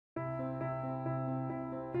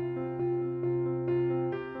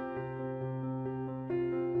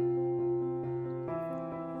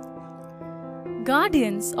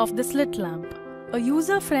Guardians of the Slit Lamp, a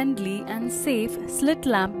user-friendly and safe slit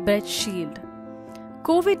lamp bed shield.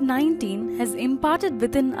 COVID-19 has imparted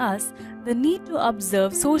within us the need to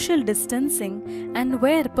observe social distancing and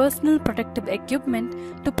wear personal protective equipment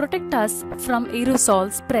to protect us from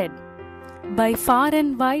aerosol spread. By far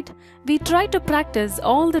and wide, we try to practice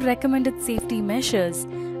all the recommended safety measures,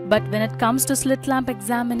 but when it comes to slit lamp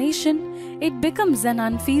examination, it becomes an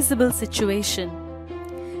unfeasible situation.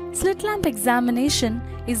 Slit lamp examination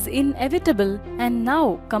is inevitable, and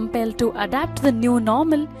now, compelled to adapt to the new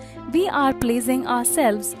normal, we are placing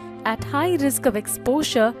ourselves at high risk of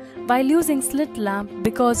exposure while using slit lamp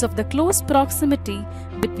because of the close proximity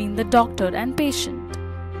between the doctor and patient.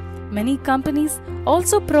 Many companies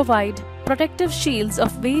also provide protective shields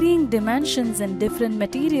of varying dimensions and different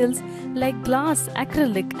materials like glass,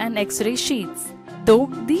 acrylic, and X-ray sheets.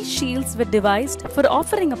 Though these shields were devised for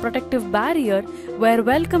offering a protective barrier were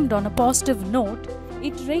welcomed on a positive note,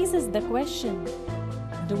 it raises the question,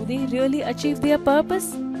 do they really achieve their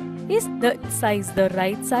purpose? Is the size the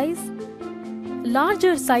right size?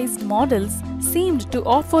 Larger sized models seemed to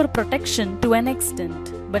offer protection to an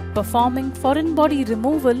extent, but performing foreign body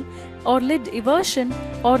removal or lid eversion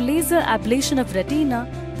or laser ablation of retina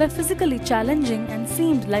were physically challenging and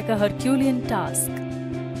seemed like a Herculean task.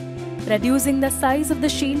 Reducing the size of the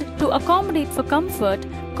shield to accommodate for comfort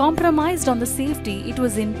compromised on the safety it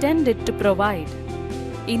was intended to provide.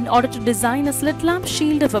 In order to design a slit lamp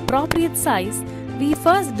shield of appropriate size, we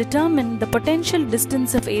first determined the potential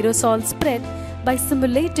distance of aerosol spread by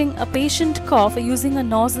simulating a patient cough using a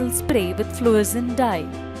nozzle spray with fluorescent dye.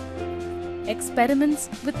 Experiments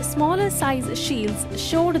with smaller size shields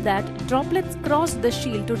showed that droplets crossed the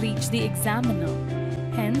shield to reach the examiner.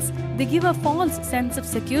 Hence, they give a false sense of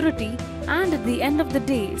security and at the end of the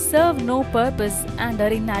day serve no purpose and are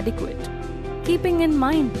inadequate. Keeping in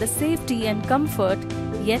mind the safety and comfort,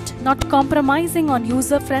 yet not compromising on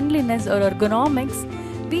user-friendliness or ergonomics,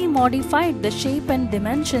 we modified the shape and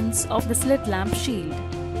dimensions of the slit lamp shield.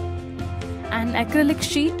 An acrylic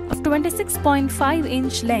sheet of 26.5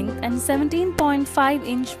 inch length and 17.5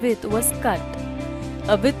 inch width was cut.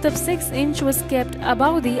 A width of 6 inch was kept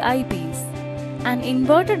above the eyepiece. An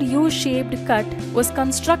inverted U-shaped cut was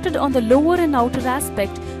constructed on the lower and outer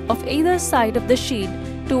aspect of either side of the shield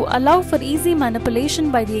to allow for easy manipulation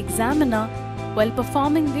by the examiner while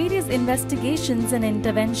performing various investigations and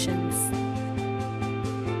interventions.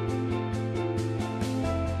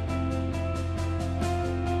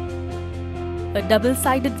 A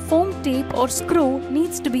double-sided foam tape or screw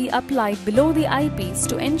needs to be applied below the eyepiece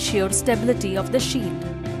to ensure stability of the shield.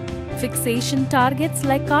 Fixation targets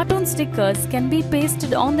like cartoon stickers can be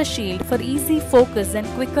pasted on the shield for easy focus and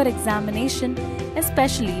quicker examination,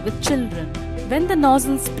 especially with children. When the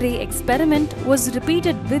nozzle spray experiment was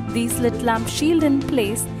repeated with the slit lamp shield in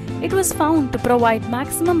place, it was found to provide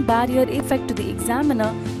maximum barrier effect to the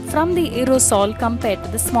examiner from the aerosol compared to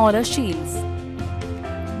the smaller shields.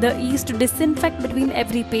 The ease to disinfect between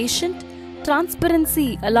every patient,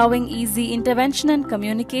 transparency allowing easy intervention and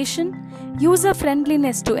communication,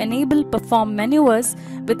 user-friendliness to enable perform maneuvers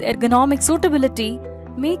with ergonomic suitability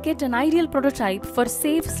make it an ideal prototype for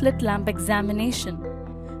safe slit lamp examination.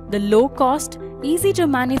 The low-cost,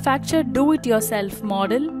 easy-to-manufacture do-it-yourself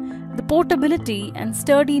model, the portability and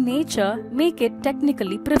sturdy nature make it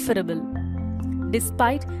technically preferable.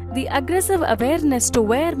 Despite the aggressive awareness to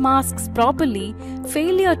wear masks properly,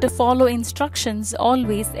 failure to follow instructions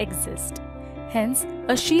always exists. Hence,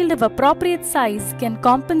 a shield of appropriate size can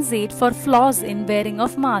compensate for flaws in wearing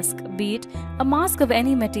of mask, be it a mask of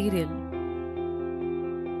any material.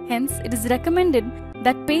 Hence, it is recommended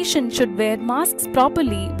that patients should wear masks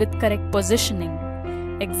properly with correct positioning.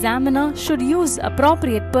 Examiner should use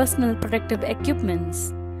appropriate personal protective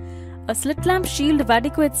equipments. A slit lamp shield of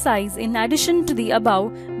adequate size in addition to the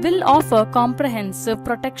above will offer comprehensive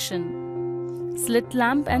protection. Slit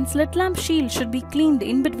lamp and slit lamp shield should be cleaned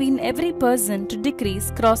in between every person to decrease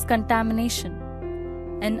cross-contamination.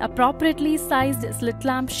 An appropriately sized slit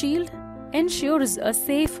lamp shield ensures a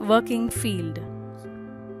safe working field.